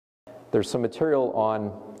There's some material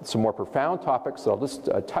on some more profound topics that I'll just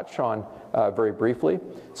touch on very briefly.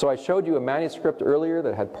 So I showed you a manuscript earlier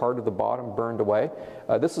that had part of the bottom burned away.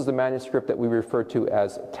 This is the manuscript that we refer to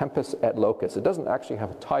as Tempus et Locus. It doesn't actually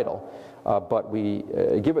have a title, but we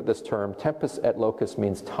give it this term. Tempus et Locus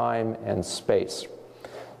means time and space.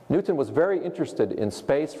 Newton was very interested in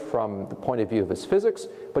space from the point of view of his physics,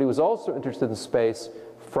 but he was also interested in space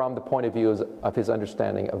from the point of view of his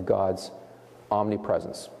understanding of God's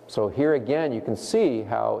omnipresence. So here again you can see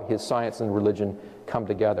how his science and religion come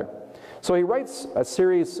together. So he writes a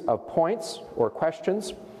series of points or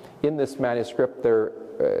questions in this manuscript. They're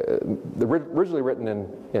originally written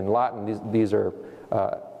in Latin. These are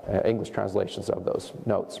English translations of those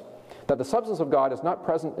notes. That the substance of God is not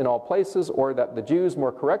present in all places, or that the Jews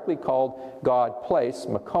more correctly called God place,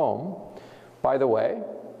 makom. By the way,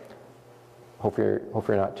 hope you're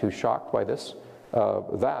not too shocked by this,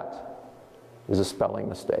 that is a spelling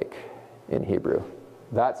mistake in Hebrew.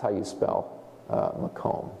 That's how you spell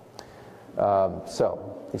makom.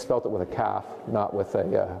 So he spelled it with a kaf, not with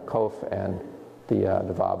a kof and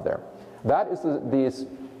the vav there. That is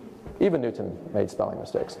even Newton made spelling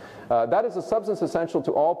mistakes. That is a substance essential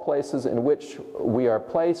to all places in which we are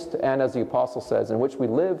placed, and as the apostle says, in which we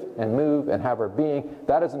live and move and have our being.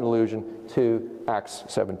 That is an allusion to Acts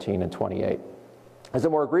 17 and 28. Is it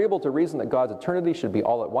more agreeable to reason that God's eternity should be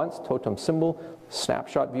all at once, totum symbol,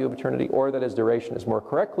 snapshot view of eternity, or that his duration is more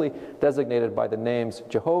correctly designated by the names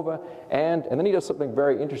Jehovah? And then he does something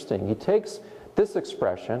very interesting. He takes this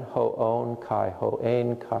expression, ho-on, kai,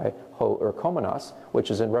 ho-ein, kai, ho, or komenos, which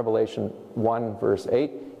is in Revelation 1, verse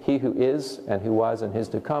 8, he who is and who was and is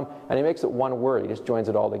to come, and he makes it one word. He just joins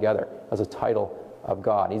it all together as a title of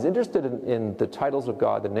God. He's interested in the titles of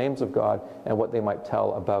God, the names of God, and what they might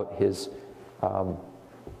tell about his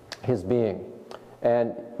being.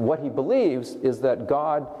 And what he believes is that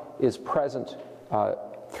God is present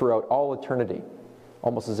throughout all eternity,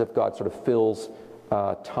 almost as if God sort of fills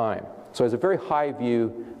time. So he has a very high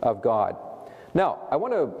view of God. Now,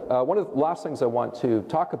 one of the last things I want to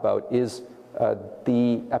talk about is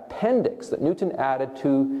the appendix that Newton added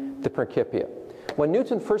to the Principia. When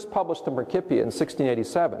Newton first published the Principia in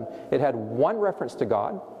 1687, it had one reference to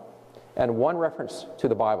God and one reference to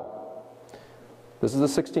the Bible. This is the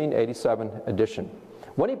 1687 edition.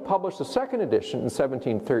 When he published the second edition in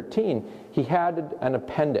 1713, he added an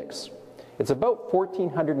appendix. It's about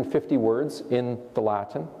 1,450 words in the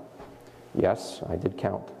Latin. Yes, I did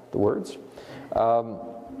count the words.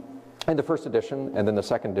 In the first edition, and then the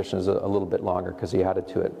second edition is a little bit longer because he added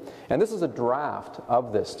to it. And this is a draft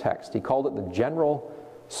of this text. He called it the General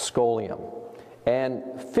Scholium. And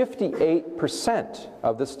 58%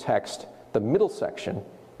 of this text, the middle section,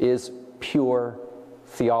 is pure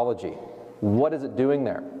theology. What is it doing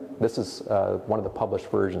there? This is one of the published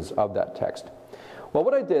versions of that text. Well,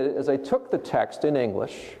 what I did is I took the text in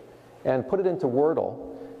English and put it into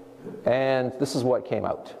Wordle, and this is what came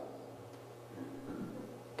out.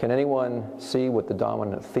 Can anyone see what the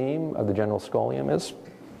dominant theme of the General Scholium is?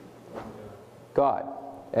 God.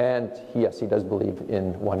 And yes, he does believe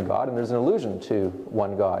in one God, and there's an allusion to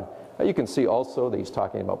one God. You can see also that he's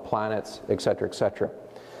talking about planets, etc., etc.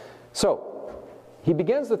 So, he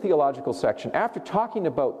begins the theological section. After talking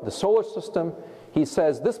about the solar system, he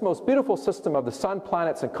says, this most beautiful system of the sun,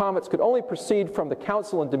 planets, and comets could only proceed from the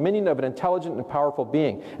counsel and dominion of an intelligent and powerful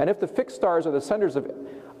being. And if the fixed stars are the centers of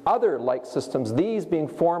other like systems, these being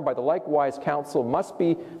formed by the likewise counsel must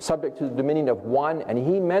be subject to the dominion of one, and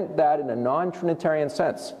he meant that in a non-Trinitarian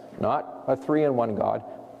sense, not a three-in-one God,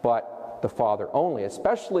 but the Father only,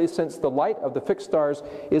 especially since the light of the fixed stars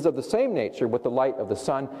is of the same nature with the light of the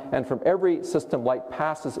sun, and from every system light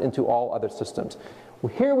passes into all other systems.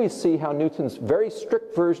 Here we see how Newton's very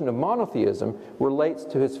strict version of monotheism relates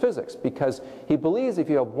to his physics, because he believes if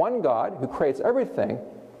you have one God who creates everything,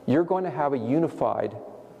 you're going to have a unified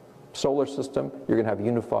solar system, you're going to have a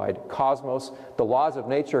unified cosmos, the laws of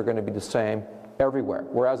nature are going to be the same everywhere.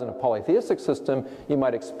 Whereas in a polytheistic system, you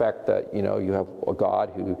might expect that, you have a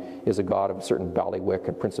God who is a god of a certain bailiwick,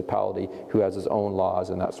 a principality, who has his own laws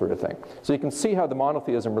and that sort of thing. So you can see how the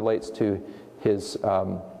monotheism relates to his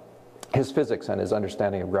physics and his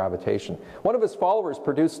understanding of gravitation. One of his followers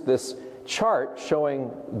produced this chart showing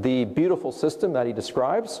the beautiful system that he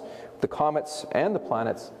describes, the comets and the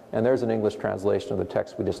planets, and there's an English translation of the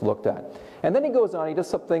text we just looked at. And then he goes on, he does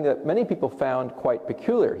something that many people found quite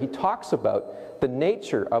peculiar. He talks about the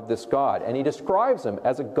nature of this God, and he describes him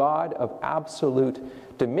as a God of absolute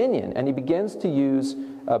dominion, and he begins to use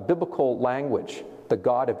biblical language, the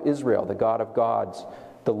God of Israel, the God of gods,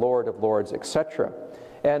 the Lord of lords, etc.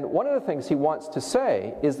 And one of the things he wants to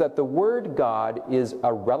say is that the word God is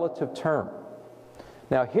a relative term.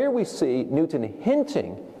 Now here we see Newton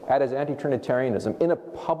hinting at his anti-Trinitarianism in a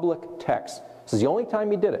public text. This is the only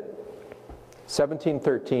time he did it.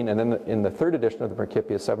 1713, and then in the third edition of the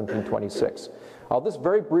Principia, 1726. I'll just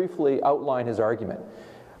very briefly outline his argument.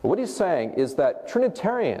 What he's saying is that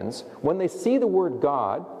Trinitarians, when they see the word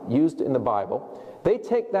God used in the Bible, they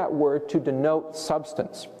take that word to denote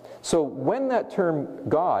substance. So when that term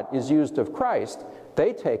God is used of Christ,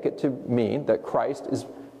 they take it to mean that Christ is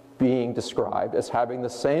being described as having the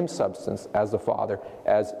same substance as the Father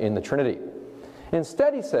as in the Trinity.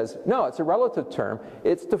 Instead, he says, no, it's a relative term.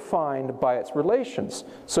 It's defined by its relations.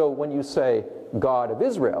 So when you say God of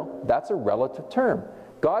Israel, that's a relative term.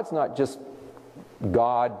 God's not just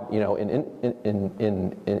God, you know, in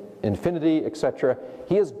infinity, etc.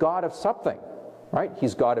 He is God of something, right?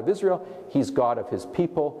 He's God of Israel. He's God of his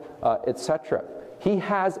people, etc. He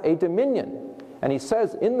has a dominion. And he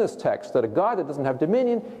says in this text that a God that doesn't have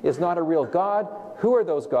dominion is not a real God. Who are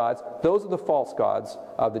those gods? Those are the false gods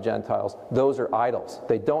of the Gentiles. Those are idols.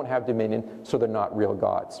 They don't have dominion, so they're not real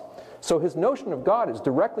gods. So his notion of God is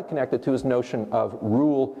directly connected to his notion of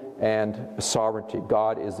rule and sovereignty.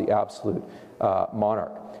 God is the absolute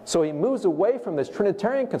monarch. So he moves away from this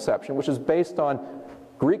Trinitarian conception, which is based on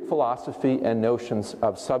Greek philosophy and notions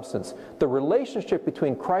of substance. The relationship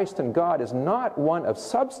between Christ and God is not one of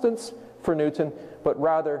substance for Newton, but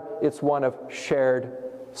rather it's one of shared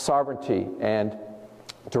sovereignty and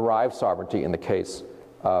derived sovereignty in the case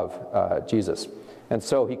of Jesus. And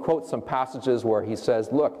so he quotes some passages where he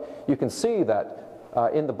says, look, you can see that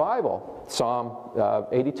in the Bible, Psalm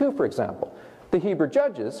 82, for example, the Hebrew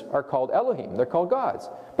judges are called Elohim, they're called gods,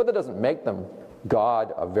 but that doesn't make them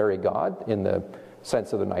God, a very God, in the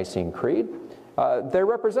sense of the Nicene Creed. They're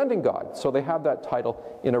representing God, so they have that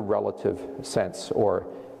title in a relative sense, or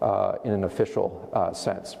in an official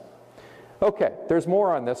sense. Okay, there's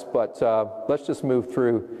more on this, but let's just move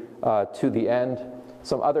through to the end.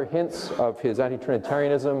 Some other hints of his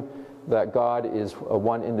anti-Trinitarianism, that God is a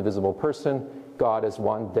one indivisible person, God is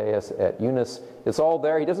one deus et unus. It's all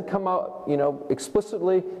there. He doesn't come out, you know,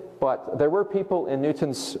 explicitly, but there were people in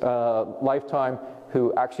Newton's lifetime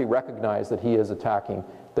who actually recognized that he is attacking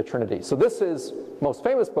the Trinity. So this is the most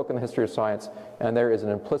famous book in the history of science, and there is an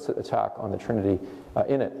implicit attack on the Trinity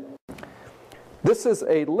in it. This is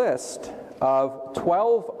a list of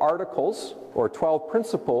 12 articles, or 12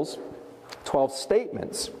 principles, 12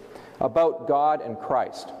 statements about God and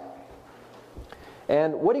Christ.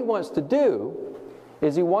 And what he wants to do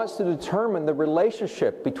is he wants to determine the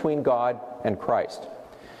relationship between God and Christ.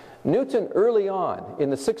 Newton, early on in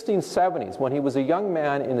the 1670s, when he was a young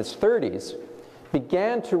man in his 30s,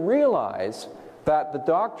 began to realize that the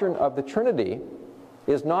doctrine of the Trinity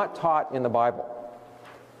is not taught in the Bible.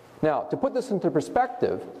 Now, to put this into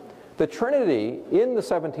perspective, the Trinity in the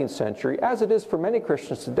 17th century, as it is for many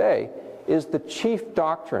Christians today, is the chief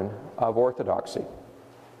doctrine of orthodoxy.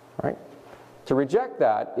 Right? To reject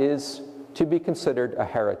that is to be considered a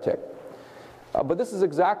heretic. But this is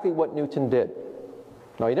exactly what Newton did.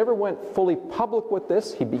 Now, he never went fully public with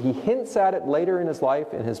this. He hints at it later in his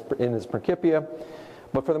life, in his Principia.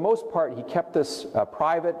 But for the most part, he kept this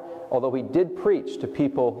private, although he did preach to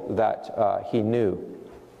people that he knew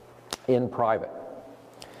in private.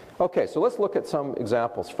 Okay, so let's look at some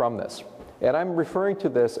examples from this. And I'm referring to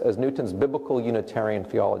this as Newton's biblical Unitarian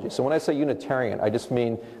theology. So when I say Unitarian, I just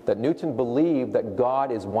mean that Newton believed that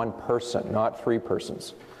God is one person, not three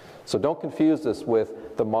persons. So don't confuse this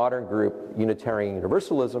with the modern group Unitarian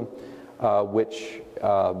Universalism, which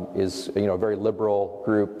is, you know, a very liberal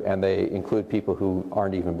group, and they include people who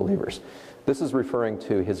aren't even believers. This is referring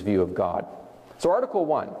to his view of God. So Article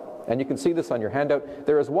 1, and you can see this on your handout,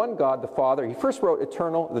 there is one God, the Father. He first wrote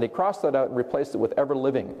eternal, then he crossed that out and replaced it with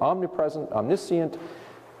ever-living, omnipresent, omniscient,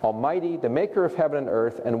 almighty, the maker of heaven and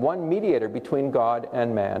earth, and one mediator between God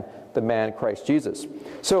and man, the man Christ Jesus.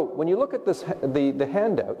 So when you look at this, the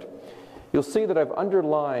handout, you'll see that I've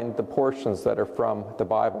underlined the portions that are from the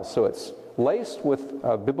Bible. So it's laced with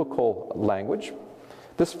biblical language.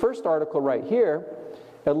 This first article right here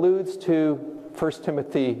alludes to 1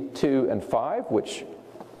 Timothy 2 and 5, which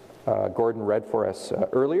Gordon read for us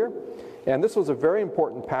earlier. And this was a very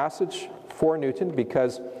important passage for Newton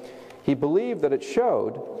because he believed that it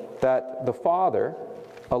showed that the Father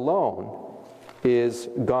alone is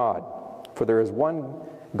God. For there is one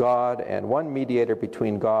God and one mediator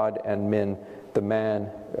between God and men, the man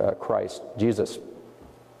Christ Jesus.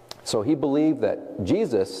 So he believed that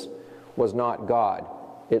Jesus was not God.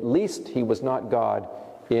 At least he was not God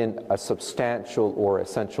in a substantial or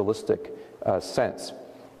essentialistic sense.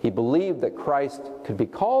 He believed that Christ could be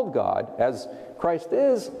called God, as Christ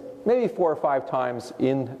is maybe 4 or 5 times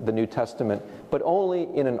in the New Testament, but only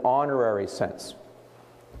in an honorary sense,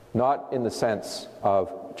 not in the sense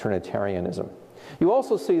of Trinitarianism. You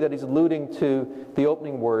also see that he's alluding to the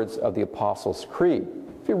opening words of the Apostles' Creed.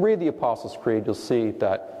 If you read the Apostles' Creed, you'll see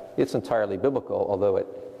that it's entirely biblical, although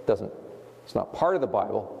it's not part of the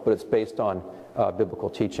Bible, but it's based on biblical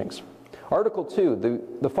teachings. Article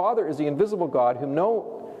 2, the Father is the invisible God whom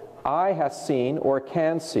no eye has seen or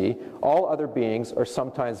can see. All other beings are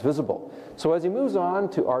sometimes visible. So as he moves on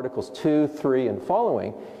to Articles 2, 3, and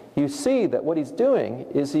following, you see that what he's doing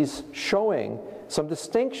is he's showing some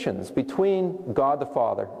distinctions between God the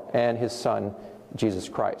Father and his Son, Jesus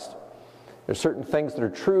Christ. There's certain things that are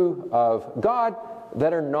true of God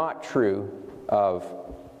that are not true of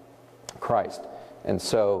Christ. And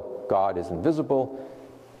so God is invisible,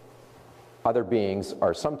 other beings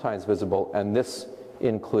are sometimes visible, and this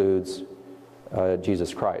includes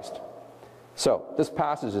Jesus Christ. So this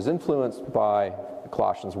passage is influenced by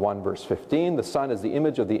Colossians 1 verse 15. The Son is the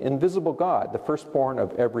image of the invisible God, the firstborn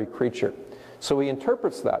of every creature. So he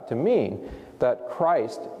interprets that to mean that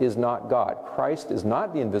Christ is not God. Christ is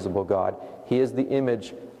not the invisible God. He is the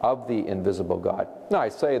image of the invisible God. Now I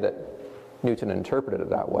say that Newton interpreted it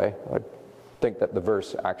that way. I think that the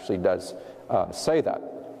verse actually does say that.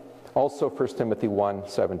 Also 1 Timothy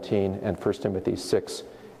 1:17 and 1 Timothy 6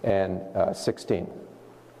 and 16.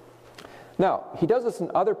 Now, he does this in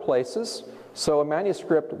other places. So a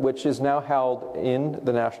manuscript which is now held in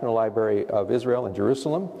the National Library of Israel in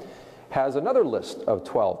Jerusalem has another list of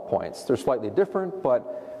 12 points. They're slightly different,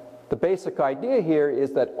 but the basic idea here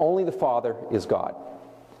is that only the Father is God.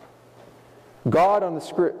 God on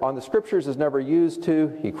the Scriptures is never used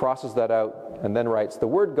to. He crosses that out and then writes, the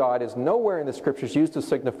word God is nowhere in the Scriptures used to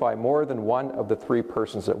signify more than one of the 3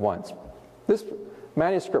 persons at once. This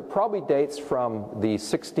manuscript probably dates from the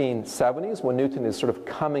 1670s when Newton is sort of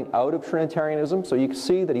coming out of Trinitarianism. So you can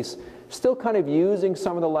see that he's still kind of using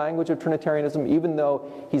some of the language of Trinitarianism, even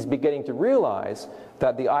though he's beginning to realize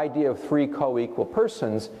that the idea of 3 co-equal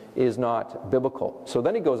persons is not biblical. So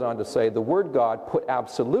then he goes on to say, the word God put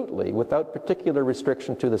absolutely, without particular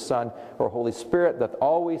restriction to the Son or Holy Spirit, doth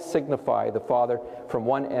always signify the Father from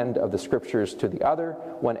one end of the Scriptures to the other.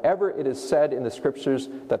 Whenever it is said in the Scriptures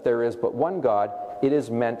that there is but one God, it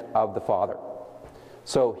is meant of the Father.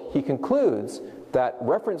 So he concludes that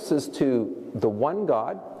references to the one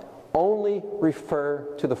God only refer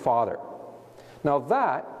to the Father. Now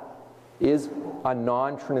that is a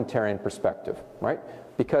non-Trinitarian perspective, right?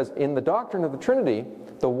 Because in the doctrine of the Trinity,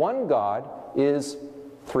 the one God is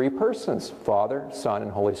 3 persons, Father, Son,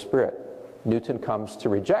 and Holy Spirit. Newton comes to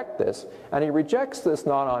reject this, and he rejects this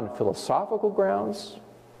not on philosophical grounds,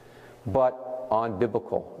 but on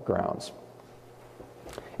biblical grounds.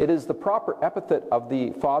 It is the proper epithet of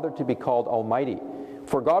the Father to be called Almighty.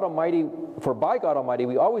 For by God Almighty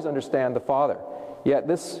we always understand the Father. Yet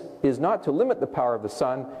this is not to limit the power of the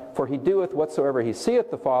Son, for he doeth whatsoever he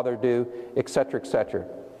seeth the Father do, etc., etc.,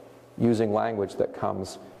 using language that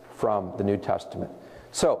comes from the New Testament.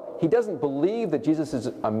 So he doesn't believe that Jesus is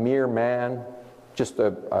a mere man, just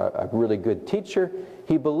a really good teacher.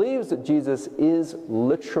 He believes that Jesus is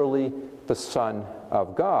literally the Son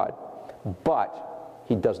of God, but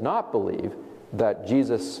he does not believe that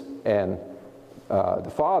Jesus and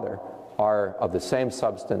the Father are of the same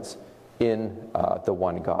substance in the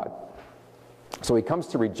one God. So he comes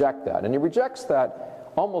to reject that, and he rejects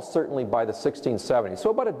that almost certainly by the 1670s, so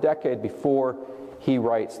about a decade before he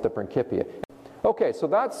writes the Principia. Okay, so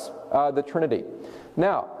that's the Trinity.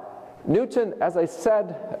 Now, Newton, as I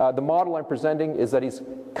said, the model I'm presenting is that he's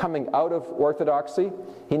coming out of orthodoxy.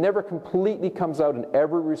 He never completely comes out in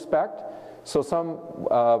every respect. So some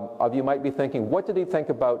of you might be thinking, what did he think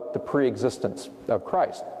about the pre-existence of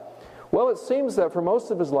Christ? Well, it seems that for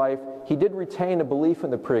most of his life, he did retain a belief in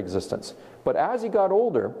the pre-existence. But as he got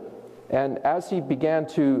older, and as he began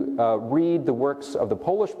to read the works of the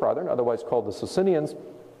Polish Brethren, otherwise called the Socinians,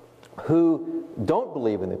 who don't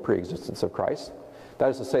believe in the pre-existence of Christ, that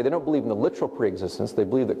is to say, they don't believe in the literal pre-existence, they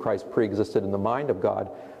believe that Christ pre-existed in the mind of God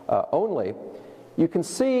only, you can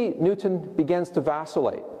see Newton begins to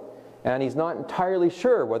vacillate. And he's not entirely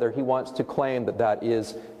sure whether he wants to claim that that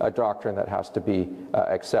is a doctrine that has to be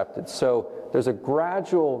accepted. So there's a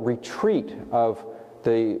gradual retreat of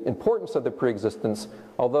the importance of the pre-existence,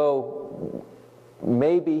 although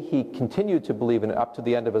maybe he continued to believe in it up to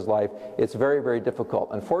the end of his life. It's very, very difficult.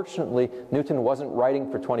 Unfortunately, Newton wasn't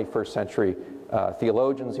writing for 21st century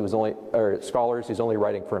theologians, or scholars. He's only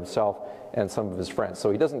writing for himself and some of his friends. So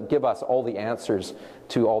he doesn't give us all the answers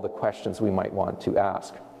to all the questions we might want to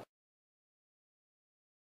ask.